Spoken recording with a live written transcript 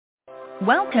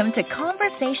Welcome to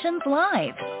Conversations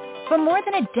Live. For more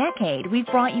than a decade, we've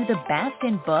brought you the best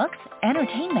in books,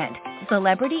 entertainment,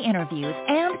 celebrity interviews,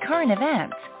 and current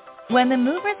events. When the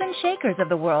movers and shakers of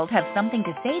the world have something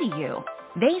to say to you,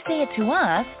 they say it to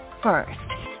us first.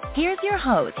 Here's your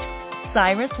host,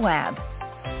 Cyrus Webb.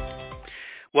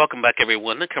 Welcome back,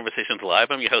 everyone, to Conversations Live.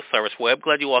 I'm your host, Cyrus Webb.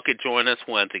 Glad you all could join us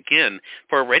once again.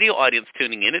 For a radio audience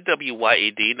tuning in at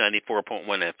WYAD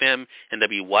 94.1 FM and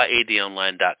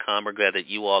WYADonline.com, we're glad that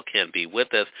you all can be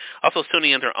with us. Also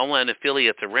tuning into our online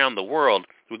affiliates around the world,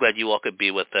 we're glad you all could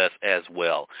be with us as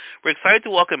well. We're excited to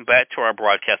welcome back to our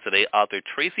broadcast today author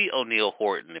Tracie O'Neil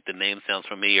Horton. If the name sounds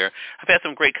familiar, I've had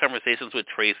some great conversations with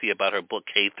Tracie about her book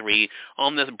K3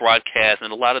 on this broadcast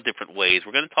in a lot of different ways.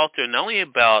 We're going to talk to her not only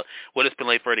about what it's been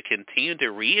like for her to continue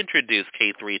to reintroduce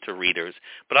K3 to readers,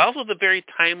 but also the very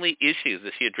timely issues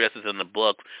that she addresses in the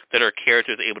book that her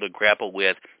characters are able to grapple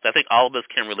with that I think all of us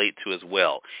can relate to as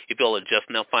well. If you all are just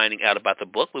now finding out about the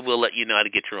book, we will let you know how to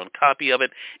get your own copy of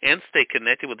it and stay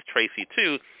connected with Tracie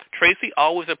too. Tracie,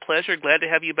 always a pleasure. Glad to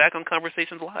have you back on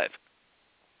Conversations Live.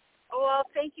 Well,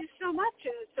 thank you so much,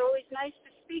 and it's always nice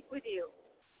to speak with you.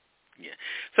 Yeah.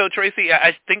 So, Tracie,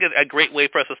 I think a great way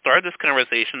for us to start this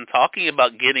conversation, talking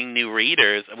about getting new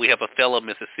readers, we have a fellow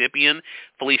Mississippian,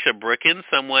 Felicia Bricken,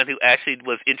 someone who actually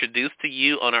was introduced to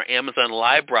you on our Amazon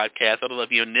Live broadcast. I don't know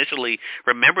if you initially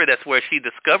remember that's where she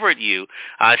discovered you.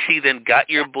 She then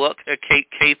got your book,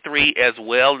 K3, as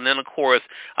well, and then, of course,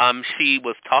 she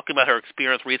was talking about her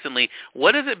experience recently.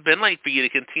 What has it been like for you to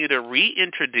continue to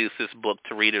reintroduce this book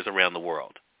to readers around the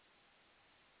world?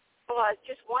 Well, it's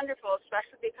just wonderful,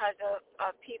 especially because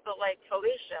of people like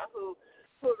Felicia who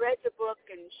read the book,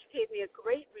 and she gave me a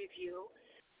great review.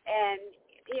 And,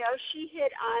 you know, she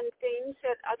hit on things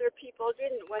that other people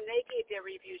didn't when they gave their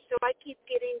reviews. So I keep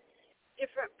getting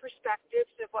different perspectives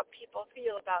of what people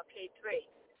feel about K3.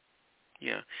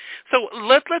 Yeah. So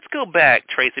let's go back,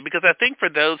 Tracie, because I think for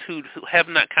those who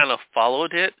have not kind of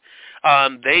followed it,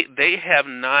 they have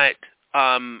not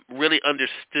really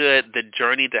understood the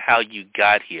journey to how you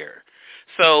got here.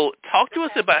 So talk to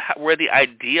us about where the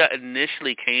idea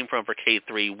initially came from for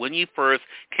K3, when you first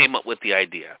came up with the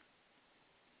idea.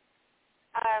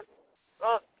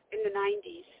 Well, in the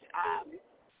 90s,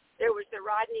 there was the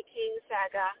Rodney King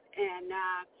saga, and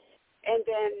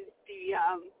then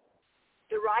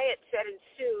the riots that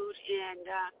ensued, and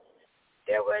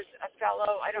there was a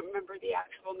fellow, I don't remember the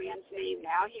actual man's name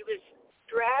now, he was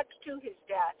dragged to his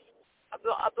death, a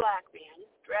black man,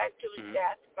 dragged to his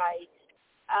death by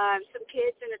some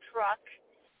kids in a truck,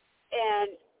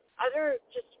 and other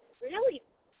just really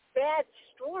bad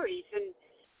stories, and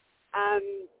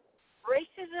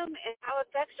racism and how it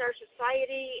affects our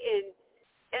society, and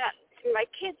my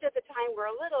kids at the time were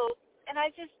little, and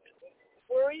I just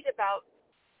worried about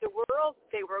the world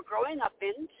they were growing up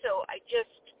in, so I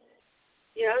just,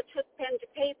 took pen to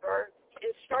paper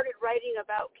and started writing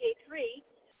about K3,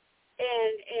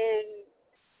 and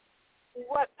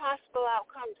what possible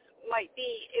outcomes might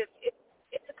be if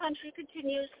the country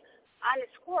continues on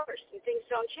its course and things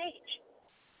don't change.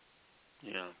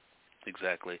 Yeah,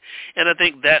 exactly. And I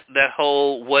think that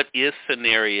whole what if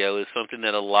scenario is something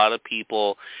that a lot of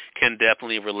people can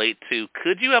definitely relate to.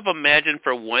 Could you have imagined,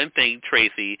 for one thing,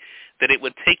 Tracie, that it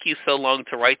would take you so long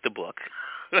to write the book,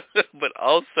 but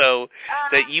also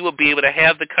that you would be able to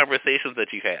have the conversations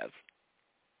that you have?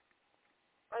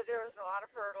 Well, there was a lot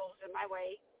of hurdles in my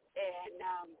way, and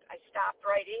I stopped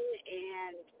writing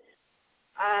and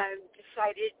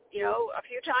decided, a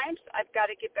few times I've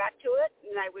got to get back to it,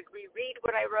 and I would reread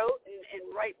what I wrote and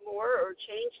write more or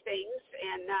change things,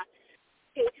 and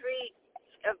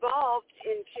K3 evolved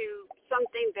into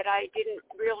something that I didn't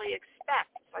really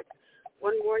expect. Like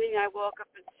one morning I woke up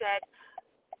and said,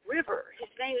 River,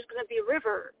 his name is going to be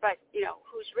River, but,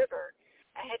 who's River?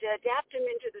 I had to adapt him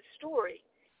into the story.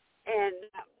 And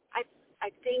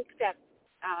I think that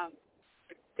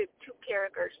the two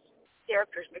characters,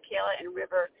 Michaela and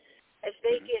River, as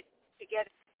they get together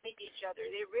and meet each other,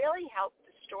 they really help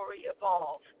the story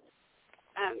evolve.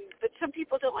 But some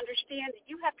people don't understand that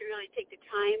you have to really take the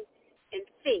time and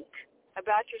think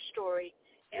about your story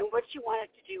and what you want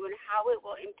it to do and how it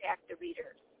will impact the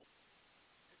reader.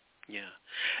 Yeah,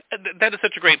 that is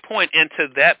such a great point. And to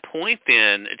that point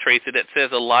then, Tracie, that says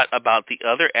a lot about the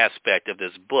other aspect of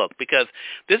this book, because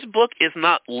this book is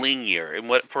not linear. And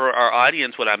what for our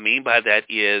audience, what I mean by that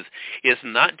is it's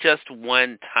not just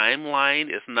one timeline.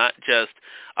 It's not just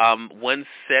one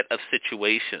set of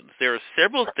situations. There are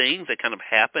several things that kind of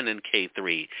happen in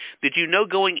K3. Did you know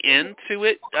going into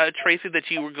it, Tracie, that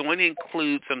you were going to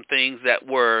include some things that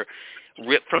were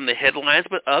ripped from the headlines,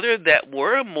 but other that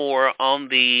were more on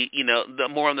the,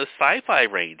 more on the sci-fi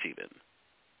range even.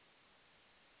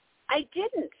 I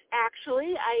didn't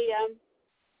actually. I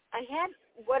had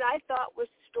what I thought was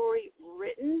story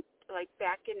written, like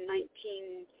back in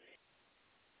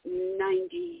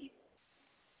 1992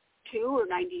 or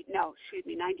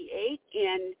 98,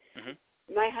 and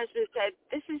my husband said,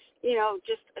 "This is,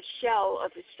 just a shell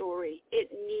of a story.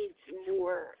 It needs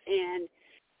more," and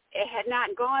it had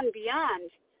not gone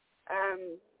beyond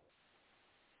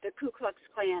the Ku Klux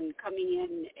Klan coming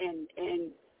in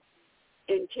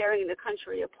and tearing the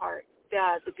country apart.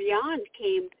 The beyond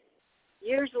came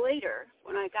years later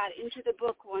when I got into the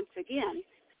book once again.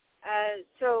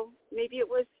 So maybe it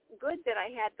was good that I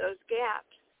had those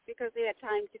gaps because I had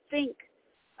time to think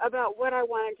about what I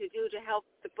wanted to do to help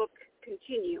the book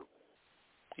continue.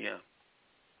 Yeah.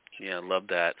 Yeah, I love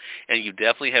that. And you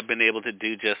definitely have been able to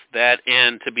do just that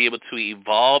and to be able to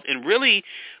evolve and really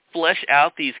flesh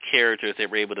out these characters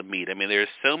that we're able to meet. I mean, there's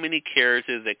so many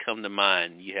characters that come to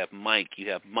mind. You have Mike, you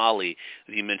have Molly,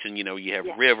 as you mentioned, you have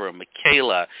River,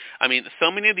 Michaela. I mean,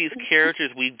 so many of these characters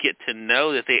we get to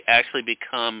know that they actually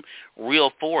become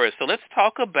real for us. So let's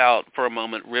talk about, for a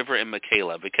moment, River and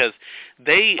Michaela, because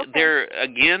they're a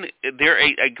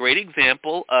great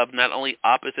example of not only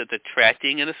opposites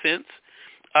attracting in a sense,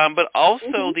 but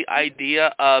also the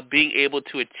idea of being able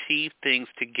to achieve things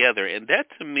together. And that,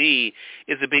 to me,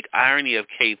 is a big irony of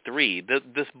K3.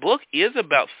 This book is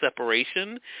about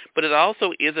separation, but it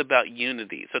also is about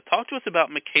unity. So talk to us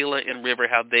about Michaela and River,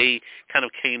 how they kind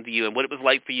of came to you, and what it was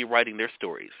like for you writing their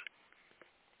stories.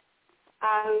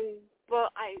 Well,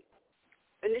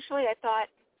 initially I thought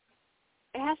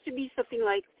it has to be something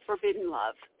like forbidden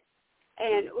love.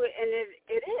 And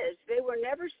it is. They were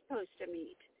never supposed to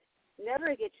meet.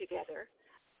 Never get together.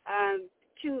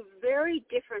 Two very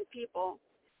different people,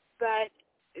 but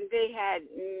they had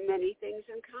many things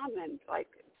in common. Like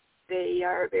they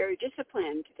are very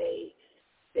disciplined. They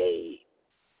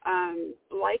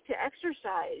like to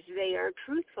exercise. They are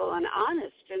truthful and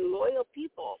honest and loyal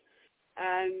people.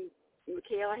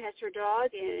 Michaela has her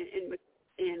dog, and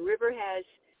River has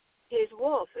his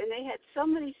wolf, and they had so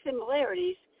many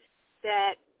similarities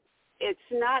that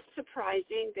it's not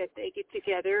surprising that they get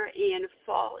together and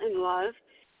fall in love,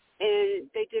 and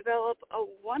they develop a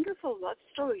wonderful love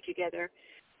story together.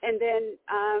 And then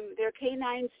their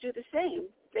canines do the same.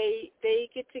 They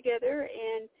get together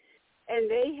and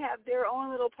they have their own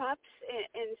little pups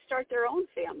and start their own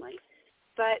family.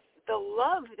 But the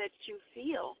love that you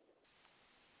feel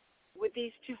with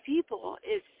these two people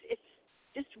it's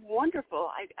just wonderful.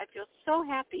 I feel so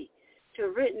happy to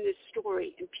have written this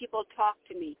story, and people talk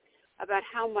to me about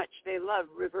how much they love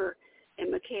River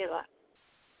and Michaela.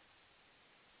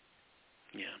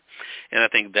 Yeah, and I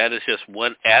think that is just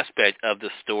one aspect of the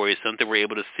story, something we're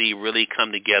able to see really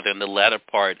come together in the latter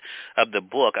part of the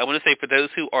book. I want to say, for those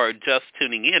who are just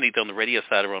tuning in, either on the radio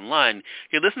side or online,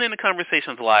 you're listening to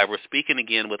Conversations Live. We're speaking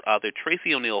again with author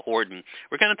Tracie O'Neil Horton.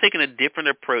 We're kind of taking a different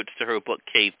approach to her book,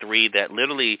 K3, that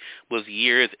literally was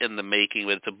years in the making.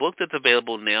 But it's a book that's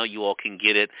available now. You all can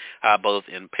get it both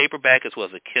in paperback as well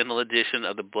as a Kindle edition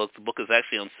of the book. The book is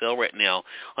actually on sale right now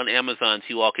on Amazon, so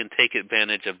you all can take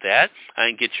advantage of that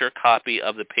and get your copy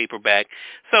of the paperback.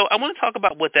 So I want to talk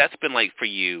about what that's been like for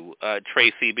you,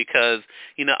 Tracie, because,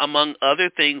 among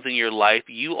other things in your life,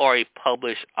 you are a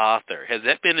published author. Has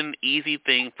that been an easy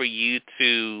thing for you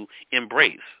to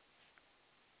embrace?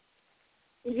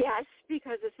 Yes,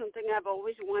 because it's something I've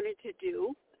always wanted to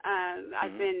do.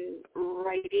 I've been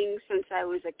writing since I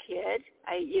was a kid.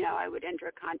 I would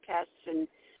enter contests and,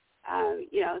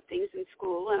 things in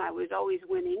school, and I was always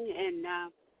winning, and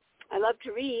I love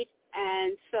to read.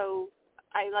 And so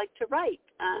I like to write.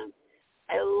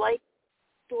 I like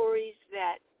stories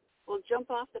that will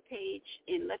jump off the page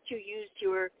and let you use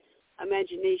your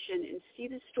imagination and see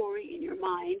the story in your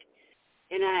mind.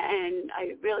 And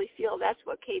I really feel that's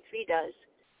what K3 does.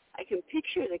 I can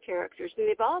picture the characters, and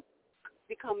they've all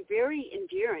become very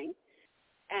endearing.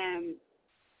 And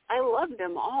I love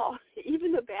them all,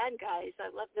 even the bad guys. I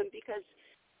love them because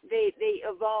they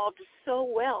evolved so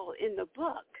well in the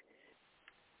book.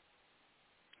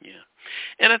 Yeah.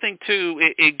 And I think, too,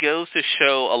 it goes to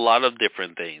show a lot of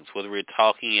different things, whether we're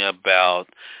talking about,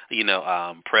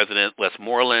 President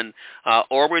Westmoreland,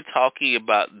 or we're talking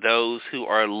about those who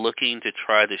are looking to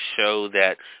try to show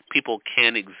that people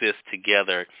can exist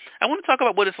together. I want to talk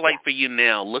about what it's like for you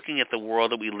now, looking at the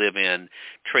world that we live in,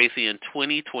 Tracie, in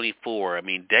 2024,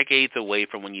 decades away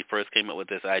from when you first came up with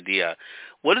this idea.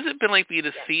 What has it been like for you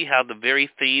to see how the very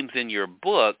themes in your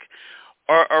book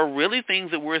are really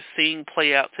things that we're seeing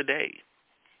play out today?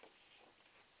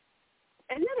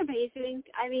 Isn't that amazing?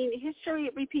 I mean, history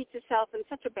repeats itself in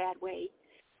such a bad way.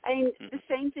 I mean, the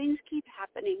same things keep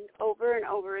happening over and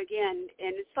over again,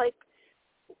 and it's like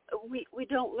we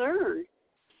don't learn.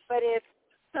 But if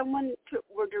someone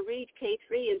were to read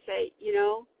K3 and say, you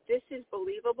know, this is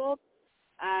believable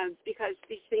because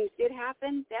these things did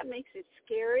happen, that makes it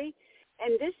scary.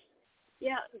 And this,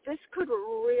 this could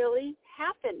really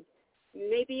happen.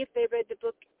 Maybe if they read the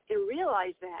book and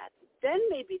realized that, then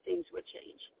maybe things would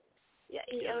change. Yeah,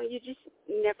 you know, you just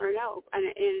never know.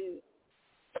 And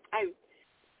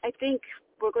I think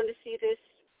we're going to see this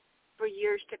for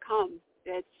years to come.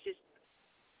 That's just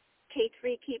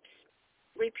K3 keeps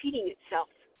repeating itself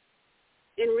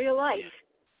in real life.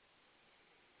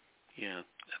 Yeah,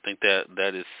 I think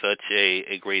that is such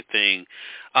a great thing.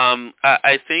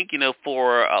 I think, you know,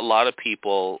 for a lot of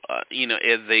people, you know,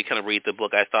 as they kind of read the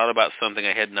book, I thought about something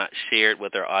I had not shared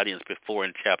with our audience before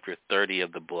in chapter 30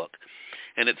 of the book.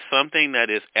 And it's something that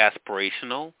is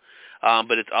aspirational,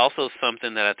 but it's also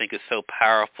something that I think is so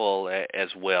powerful as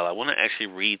well. I want to actually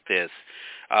read this,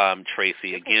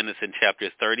 Tracie. Again, it's in chapter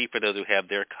 30 for those who have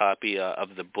their copy of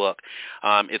the book.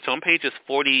 It's on pages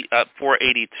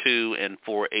 482 and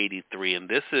 483, and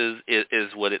this is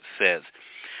what it says.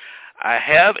 I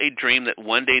have a dream that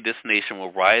one day this nation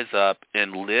will rise up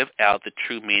and live out the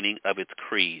true meaning of its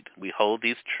creed. We hold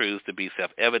these truths to be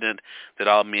self-evident, that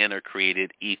all men are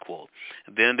created equal.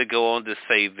 Then to go on to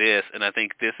say this, and I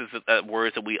think this is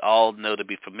words that we all know to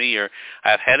be familiar, I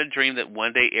have had a dream that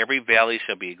one day every valley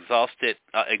shall be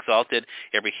exalted,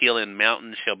 every hill and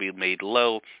mountain shall be made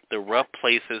low, the rough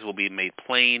places will be made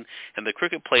plain, and the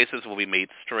crooked places will be made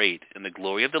straight, and the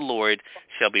glory of the Lord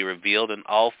shall be revealed, and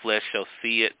all flesh shall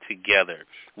see it together.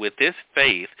 With this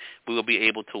faith, we will be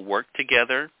able to work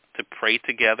together, to pray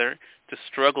together, to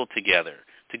struggle together,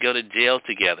 to go to jail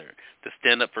together, to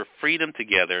stand up for freedom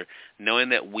together, knowing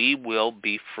that we will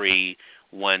be free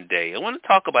one day. I want to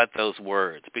talk about those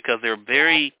words because they're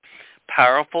very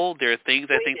powerful. There are things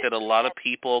I think that a lot of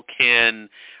people can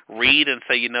read and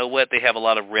say, you know what, they have a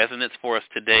lot of resonance for us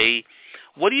today.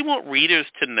 What do you want readers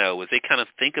to know as they kind of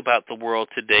think about the world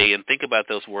today and think about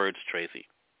those words, Tracie?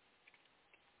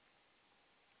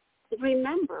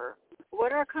 Remember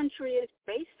what our country is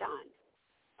based on.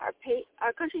 Our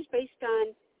country is based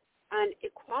on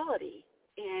equality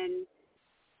and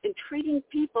treating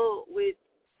people with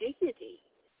dignity.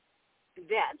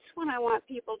 That's what I want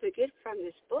people to get from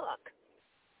this book.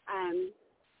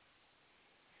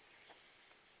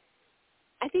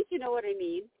 I think you know what I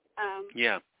mean.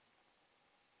 Yeah.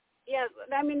 Yeah,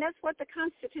 I mean, that's what the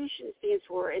Constitution stands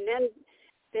for. And then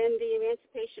the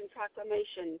Emancipation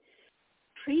Proclamation.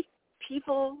 Treat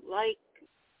people like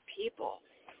people.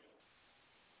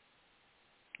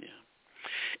 Yeah.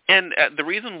 And the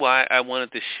reason why I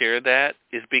wanted to share that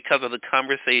is because of the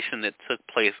conversation that took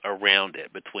place around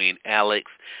it between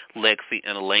Alex, Lexi,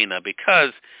 and Elena.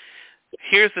 Because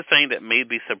here's the thing that may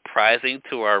be surprising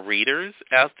to our readers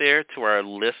out there, to our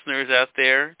listeners out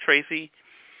there, Tracie.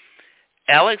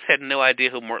 Alex had no idea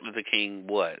who Martin Luther King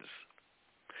was.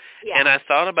 Yeah. And I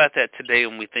thought about that today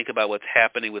when we think about what's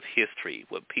happening with history,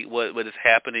 what is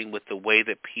happening with the way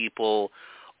that people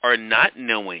are not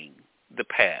knowing the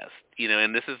past, you know,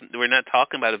 and we're not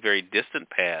talking about a very distant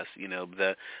past, you know,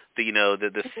 the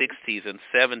 60s and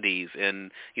 70s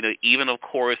and, you know, even of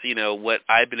course, you know, what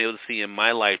I've been able to see in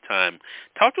my lifetime.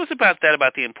 Talk to us about that,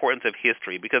 about the importance of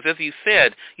history, because as you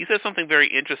said something very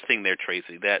interesting there,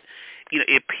 Tracie, that, you know,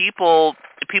 if people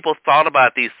thought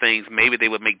about these things, maybe they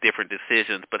would make different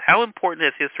decisions, but how important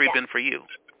has history been for you?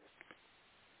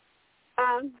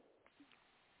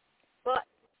 Well,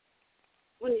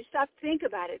 when you stop to think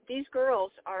about it, these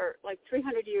girls are like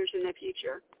 300 years in the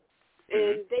future,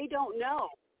 and they don't know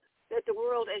that the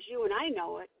world as you and I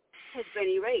know it has been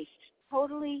erased,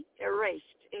 totally erased.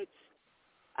 It's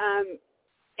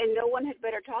and no one had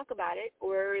better talk about it,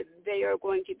 or they are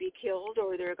going to be killed,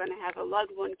 or they're going to have a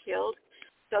loved one killed.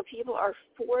 So people are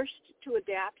forced to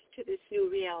adapt to this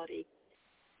new reality.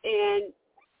 And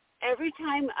every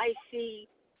time I see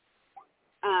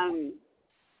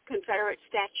Confederate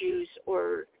statues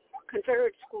or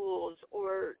Confederate schools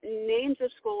or names of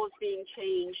schools being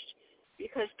changed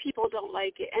because people don't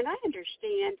like it, and I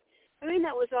understand. I mean,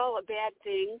 that was all a bad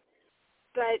thing.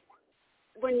 But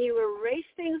when you erase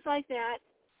things like that,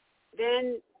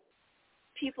 then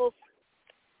people,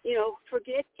 you know,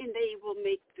 forget and they will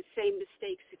make the same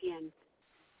mistakes again.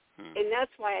 And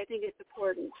that's why I think it's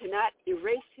important to not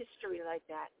erase history like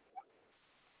that.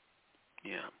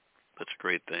 Yeah, that's a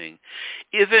great thing.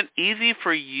 Is it easy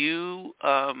for you,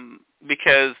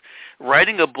 because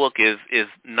writing a book is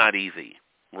not easy,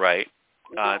 right?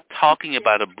 Talking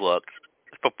about a book,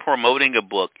 promoting a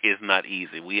book is not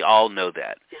easy. We all know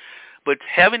that. But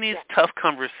having these tough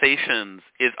conversations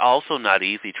is also not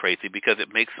easy, Tracie, because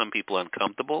it makes some people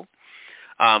uncomfortable.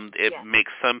 It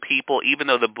makes some people, even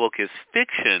though the book is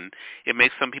fiction, it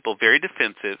makes some people very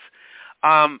defensive.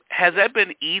 Has that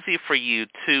been easy for you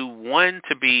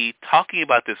to be talking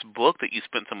about this book that you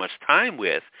spent so much time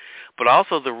with, but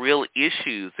also the real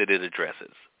issues that it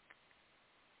addresses?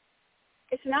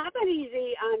 It's not been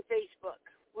easy on Facebook.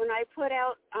 When I put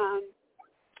out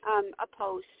a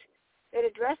post that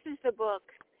addresses the book,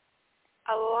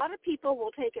 a lot of people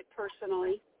will take it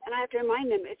personally, and I have to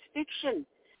remind them it's fiction.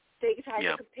 They try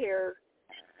to compare.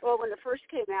 Well, when it first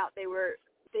came out, they were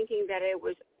thinking that it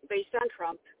was based on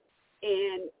Trump,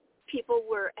 and people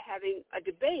were having a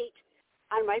debate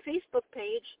on my Facebook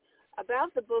page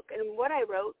about the book and what I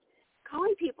wrote,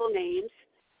 calling people names.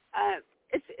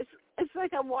 It's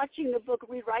like I'm watching the book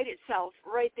rewrite itself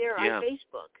right there on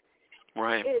Facebook.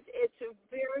 Right. It's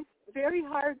very, very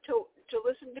hard to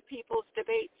listen to people's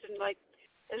debates, and like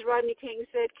as Rodney King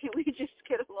said, can we just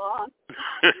get along?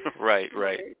 Right.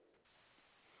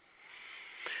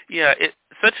 Yeah, it's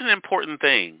such an important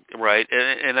thing, right?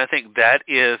 And I think that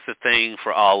is the thing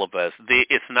for all of us.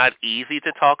 It's not easy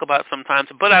to talk about sometimes,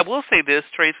 but I will say this,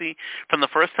 Tracie, from the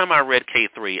first time I read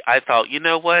K3, I thought, you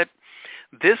know what?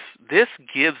 This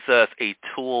gives us a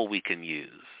tool we can use.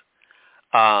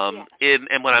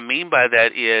 And what I mean by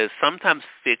that is sometimes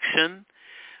fiction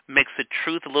makes the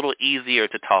truth a little easier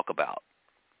to talk about.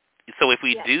 So if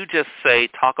we do just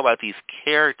talk about these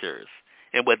characters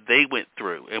and what they went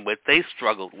through and what they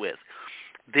struggled with,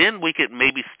 then we could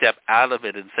maybe step out of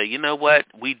it and say, you know what,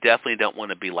 we definitely don't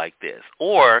want to be like this.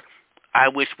 Or I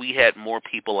wish we had more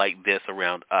people like this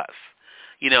around us.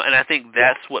 And I think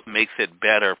that's what makes it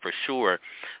better for sure.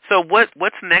 So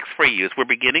what's next for you? As we're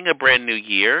beginning a brand new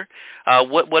year,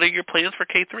 what are your plans for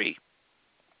K3?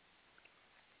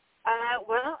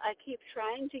 Well, I keep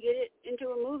trying to get it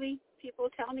into a movie. People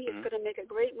tell me it's going to make a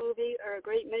great movie or a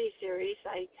great miniseries.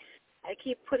 I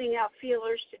keep putting out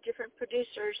feelers to different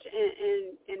producers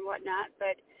and whatnot,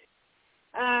 but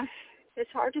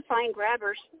it's hard to find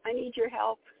grabbers. I need your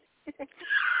help.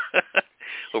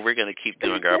 Well, we're going to keep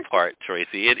doing our part,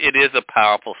 Tracie. It is a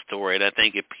powerful story, and I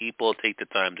think if people take the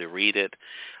time to read it,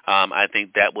 I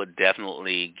think that would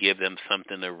definitely give them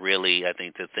something to really, I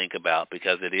think, to think about,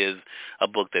 because it is a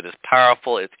book that is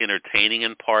powerful. It's entertaining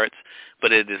in parts,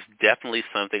 but it is definitely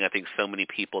something I think so many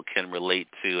people can relate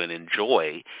to and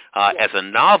enjoy as a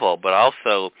novel, but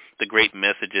also the great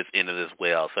messages in it as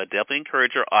well. So I definitely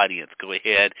encourage your audience, go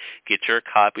ahead, get your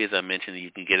copy. As I mentioned,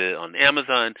 you can get it on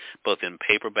Amazon, both in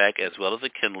paperback as well as a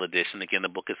Kindle edition. Again, the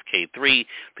book is K3.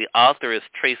 The author is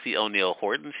Tracie O'Neill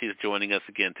Horton. She's joining us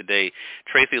again today.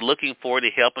 Tracie, looking forward to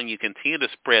helping you continue to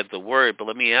spread the word, but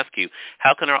let me ask you,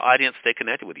 how can our audience stay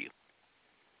connected with you?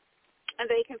 And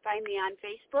they can find me on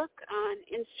Facebook, on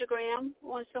Instagram.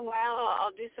 Once in a while,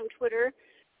 I'll do some Twitter.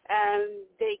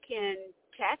 They can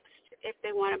text if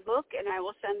they want a book, and I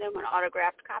will send them an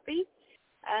autographed copy.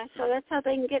 So that's how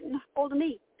they can get in hold of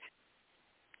me.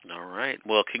 All right.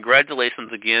 Well, congratulations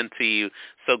again to you.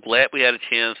 So glad we had a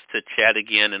chance to chat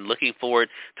again, and looking forward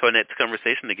to our next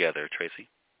conversation together, Tracie.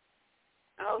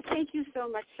 Oh, thank you so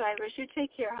much, Cyrus. You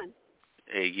take care, hon.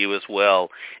 Hey, you as well.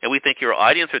 And we thank your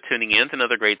audience for tuning in to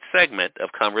another great segment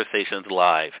of Conversations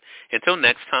Live. Until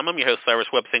next time, I'm your host, Cyrus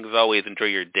Webb, saying as always, enjoy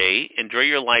your day, enjoy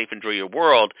your life, enjoy your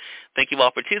world. Thank you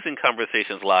all for choosing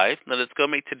Conversations Live. Now let's go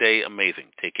make today amazing.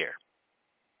 Take care.